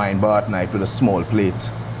do a wine bar at night with a small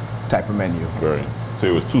plate type of menu. Right. So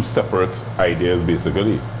it was two separate ideas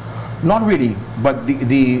basically. Not really, but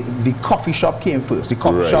the coffee shop came first. The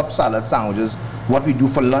coffee shop, salad, sandwiches, what we do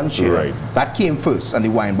for lunch here, that came first, and the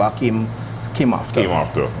wine bar came after. Came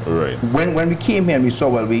after, right. When we came here and we saw,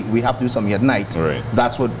 well, we have to do something at night,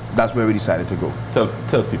 that's where we decided to go.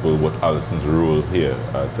 Tell people what Alison's role here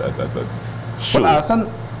at Show. Well,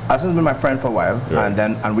 Alison's been my friend for a while,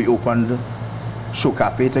 and we opened Show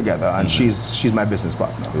Cafe together, and she's my business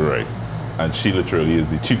partner. Right. And she literally is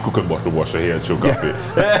the chief cook and bottle washer here at Show Cafe.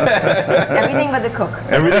 Everything but the cook.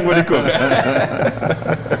 Everything but the cook.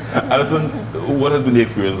 Alison, what has been the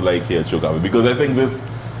experience like here at Show Cafe? Because I think this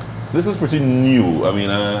is pretty new. I mean,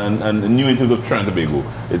 and new in terms of Trinidad and Tobago.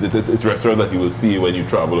 It's restaurants that you will see when you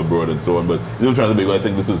travel abroad and so on. But in Trinidad and Tobago, I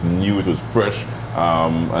think this was new. It was fresh.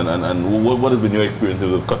 And what has been your experience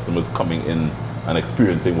of customers coming in and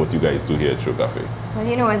experiencing what you guys do here at Show Cafe? Well,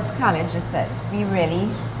 you know, as Khaled just said,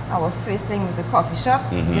 our first thing was a coffee shop.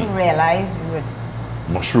 We didn't realize we would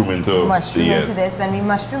mushroom into this, and we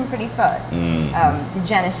mushroomed pretty fast. The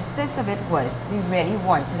genesis of it was we really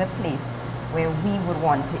wanted a place where we would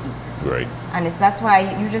want to eat. Right. And that's why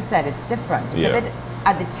you just said it's different. It's a bit,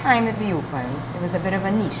 at the time that we opened, it was a bit of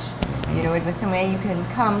a niche. You know, it was somewhere you can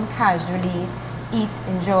come casually, eat,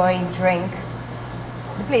 enjoy, drink.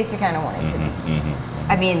 The place you kind of wanted to be.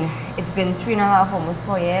 I mean, it's been 3.5, almost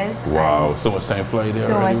 4 years. Wow, so much time flying there.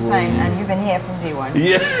 So much time, and you've been here from day one.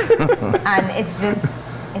 Yeah. And it's just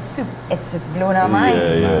blown our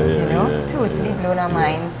minds. Totally blown our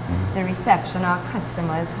minds. The reception, our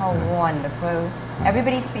customers, how wonderful.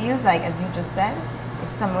 Everybody feels like, as you just said,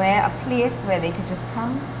 it's somewhere, a place where they could just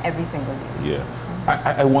come every single day. Yeah.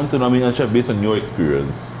 I want to know, I mean, Chef, based on your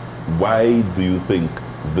experience, why do you think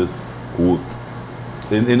this worked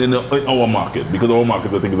in our market? Because our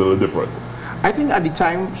market, I think, is a little different. I think at the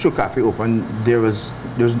time Show Cafe opened, there was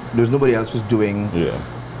nobody else was doing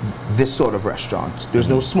this sort of restaurant. There's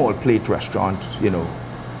no small plate restaurant, you know,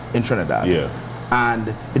 in Trinidad. Yeah.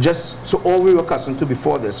 And so all we were accustomed to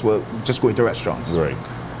before this were just going to restaurants. Right.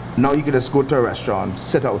 Now you can just go to a restaurant,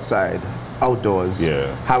 sit outside, outdoors,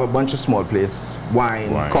 have a bunch of small plates, wine,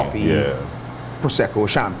 coffee, Prosecco,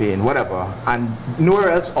 champagne, whatever, and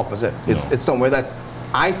nowhere else offers it. It's somewhere that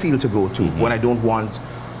I feel to go to when I don't want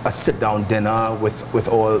a sit-down dinner with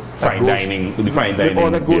all fine dining, all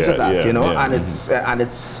that goes with that, you know.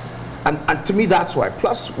 And to me that's why.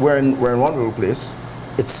 Plus we're in one little place.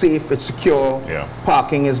 It's safe, it's secure.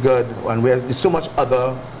 Parking is good, and there's so much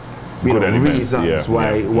other reasons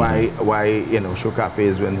why you know Show Cafe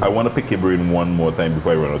has been. I want to pick your brain one more time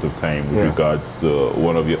before I run out of time with regards to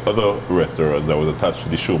one of your other restaurants that was attached to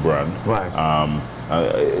the Show brand. Right.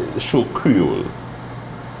 Show Creole.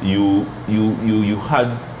 You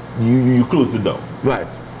closed it down. Right.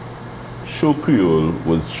 Show Creole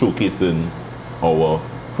was showcasing our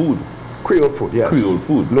food. Creole food, yes. Creole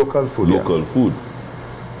food. Local food. Local food.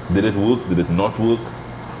 Did it work? Did it not work?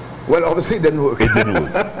 Well, obviously it didn't work. It didn't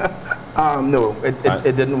work. No, it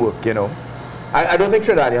didn't work, you know. I don't think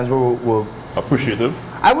Trinidadians were appreciative.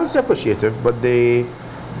 I wouldn't say appreciative, but they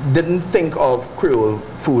didn't think of Creole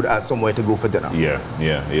food as somewhere to go for dinner.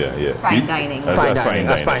 Fine dining.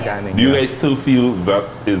 That's fine dining. Do you guys still feel that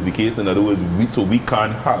is the case? In other words, we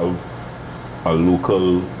can't have a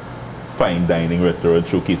local fine dining restaurant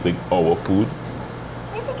showcasing our food?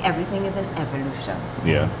 I think everything is an evolution.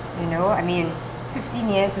 Yeah. You know, I mean, 15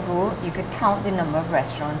 years ago, you could count the number of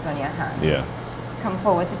restaurants on your hands. Yeah. Come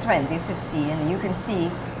forward to 2015 and you can see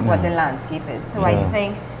what the landscape is. So I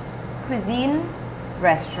think cuisine,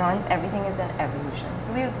 restaurants, everything is an evolution.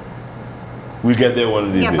 So we'll get there one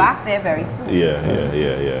of these days. Get back there very soon.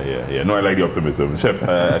 Yeah. No, I like the optimism. Chef,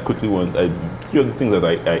 I quickly want 3 other things that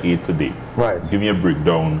I ate today. Right. Give me a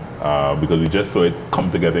breakdown because we just saw it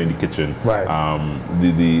come together in the kitchen. Right. I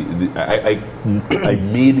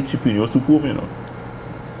made the chipinho soup home, you know.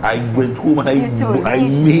 I went home and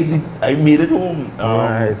I made it home.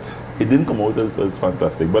 Right. It didn't come out as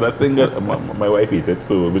fantastic, but I think that my wife ate it,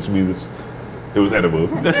 so which means it was edible.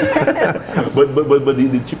 but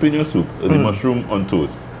the chipinho soup, the mushroom on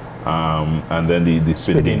toast, and then the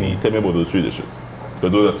spedini. Tell me about those 3 dishes,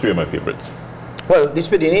 because those are 3 of my favorites. Well, the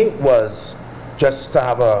spedini was just to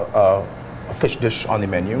have a fish dish on the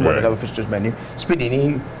menu. Right. Have a fish dish menu.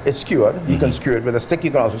 Spedini, it's skewered. You can skewer it with a stick. You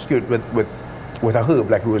can also skewer it with a herb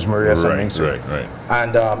like rosemary or something. Right.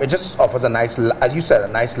 And it just offers a nice, as you said,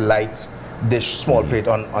 a nice light dish, small plate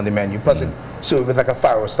on the menu. Plus, it served with like a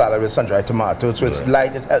farro salad with sun-dried tomatoes, so it's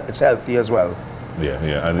light, it's healthy as well. Yeah,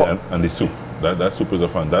 yeah, and the soup. That soup is a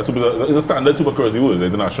fun. That soup is a standard soup across the world. It's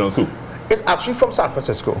international soup. It's actually from San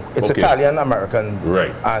Francisco. It's Italian American.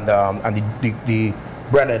 Right. And the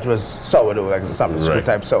bread it was sourdough, like it's a San Francisco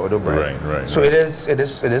type sourdough bread. Right. So it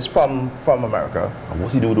is from America. And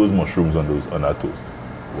what do you do with those mushrooms on that toast?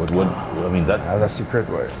 What I mean that that's a secret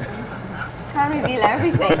word. Can't reveal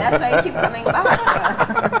everything. That's why you keep coming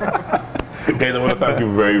back. Guys, I want to thank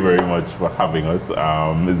you very, very much for having us.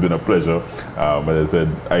 It's been a pleasure. As I said,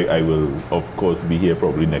 I will, of course, be here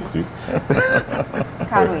probably next week.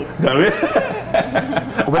 Can't wait. Can't wait?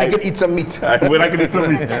 When I can eat some meat. When I can eat some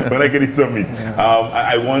meat. When I can eat some meat.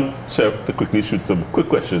 I want Chef to quickly shoot some quick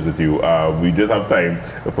questions at you. We just have time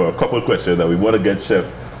for a couple of questions that we want to get Chef.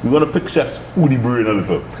 We want to pick Chef's foodie brain a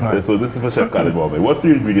little. Right. So this is for Chef Khalid Mohammed. What's the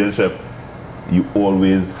ingredient, Chef, you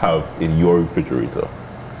always have in your refrigerator?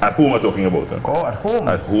 At home, I'm talking about. Oh, at home?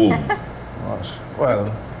 At home. Gosh.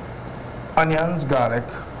 Well, onions, garlic,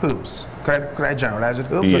 herbs. Could I generalize it?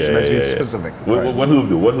 Herbs, or should I be specific? What herb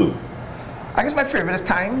do? What herb? I guess my favorite is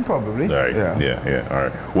thyme, probably. All right. Yeah. All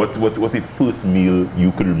right. What's the first meal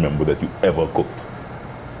you could remember that you ever cooked?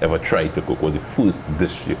 Ever tried to cook? What's the first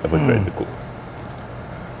dish you ever tried to cook?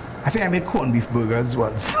 I think I made corned beef burgers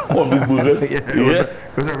once. Corned beef burgers?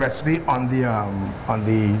 It was a recipe on the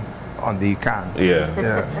can.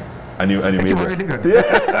 Yeah. And you made it really good.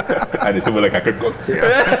 Yeah. And it sounded like I could cook. Yeah.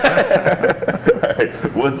 Right.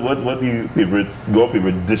 What's your favorite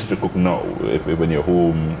dish to cook now? If when you're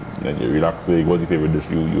home and you're relaxing, what's your favorite dish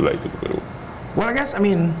you like to cook? Well, I guess I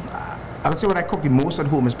would say what I cook the most at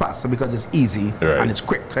home is pasta because it's easy and it's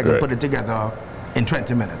quick. I can put it together in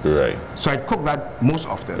 20 minutes. Right. So I cook that most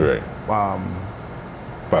often. Right.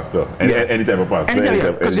 Pasta. Any type of pasta.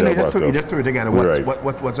 Anything, because you just throw it together.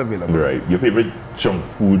 What's available. Right. Your favorite junk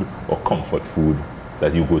food or comfort food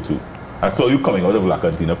that you go to? I saw you coming out of La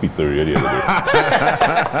Cantina Pizzeria the other day.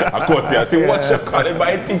 I caught you. I said, what Chef Khalid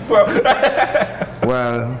buying pizza?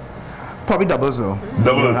 Well, probably doubles though.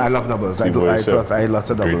 Doubles? I love doubles. I eat lots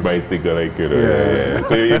of doubles. Great bicycle, like it. Yeah.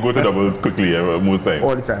 So you go to doubles quickly most times?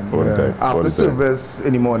 All the time. After service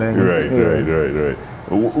in the morning. Right.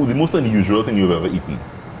 The most unusual thing you've ever eaten?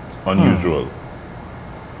 Unusual.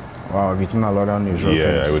 Wow, I've eaten a lot of unusual things.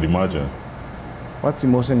 Yeah, I would imagine. What's the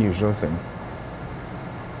most unusual thing?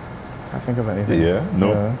 I can't think of anything. Yeah?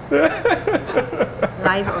 No?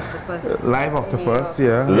 Live octopus. Live octopus,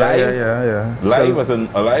 yeah. Yeah. Live as in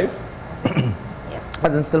alive?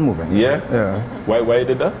 As in still moving. Yeah? Yeah. Why you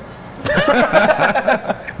did that?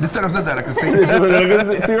 This time was a delicacy.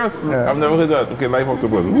 Serious? Yeah. I've never heard that. Okay, live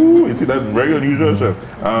octopus. Ooh, you see, that's very unusual, Chef.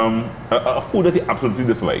 A food that you absolutely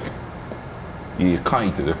dislike. You can't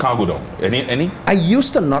eat it. It can't go down. Any? I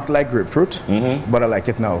used to not like grapefruit, but I like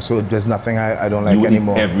it now. So there's nothing I don't like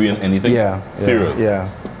anymore. You eat every and anything? Yeah. Serious? Yeah.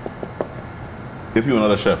 If you were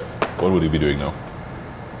another chef, what would you be doing now?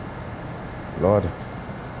 Lord,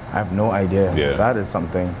 I have no idea. Yeah. That is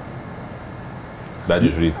something. That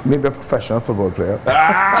usually maybe a professional football player.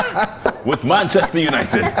 With Manchester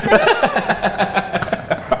United.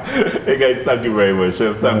 Hey guys, thank you very much,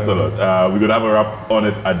 Chef. Thanks a lot. We're going to have a wrap on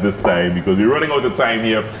it at this time because we're running out of time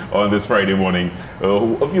here on this Friday morning.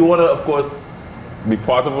 If you want to, of course, be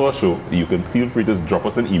part of our show, you can feel free to drop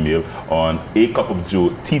us an email on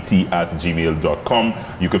acupofjoeTT@gmail.com.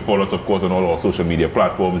 You can follow us, of course, on all our social media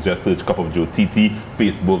platforms. Just search Cup of Joe TT,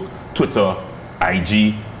 Facebook, Twitter,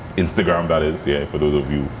 IG, Instagram, that is. Yeah, for those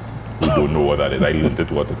of you who don't know what that is. I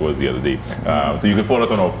learned what it was the other day. So you can follow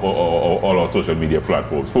us on all our social media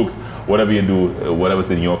platforms. Folks, whatever you do, whatever's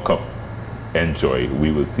in your cup, enjoy.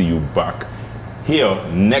 We will see you back here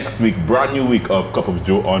next week. Brand new week of Cup of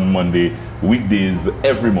Joe on Monday. Weekdays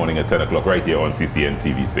every morning at 10 o'clock right here on CCN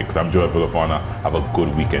TV 6. I'm Joe Season4 Eps. Have a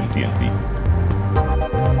good weekend, TNT.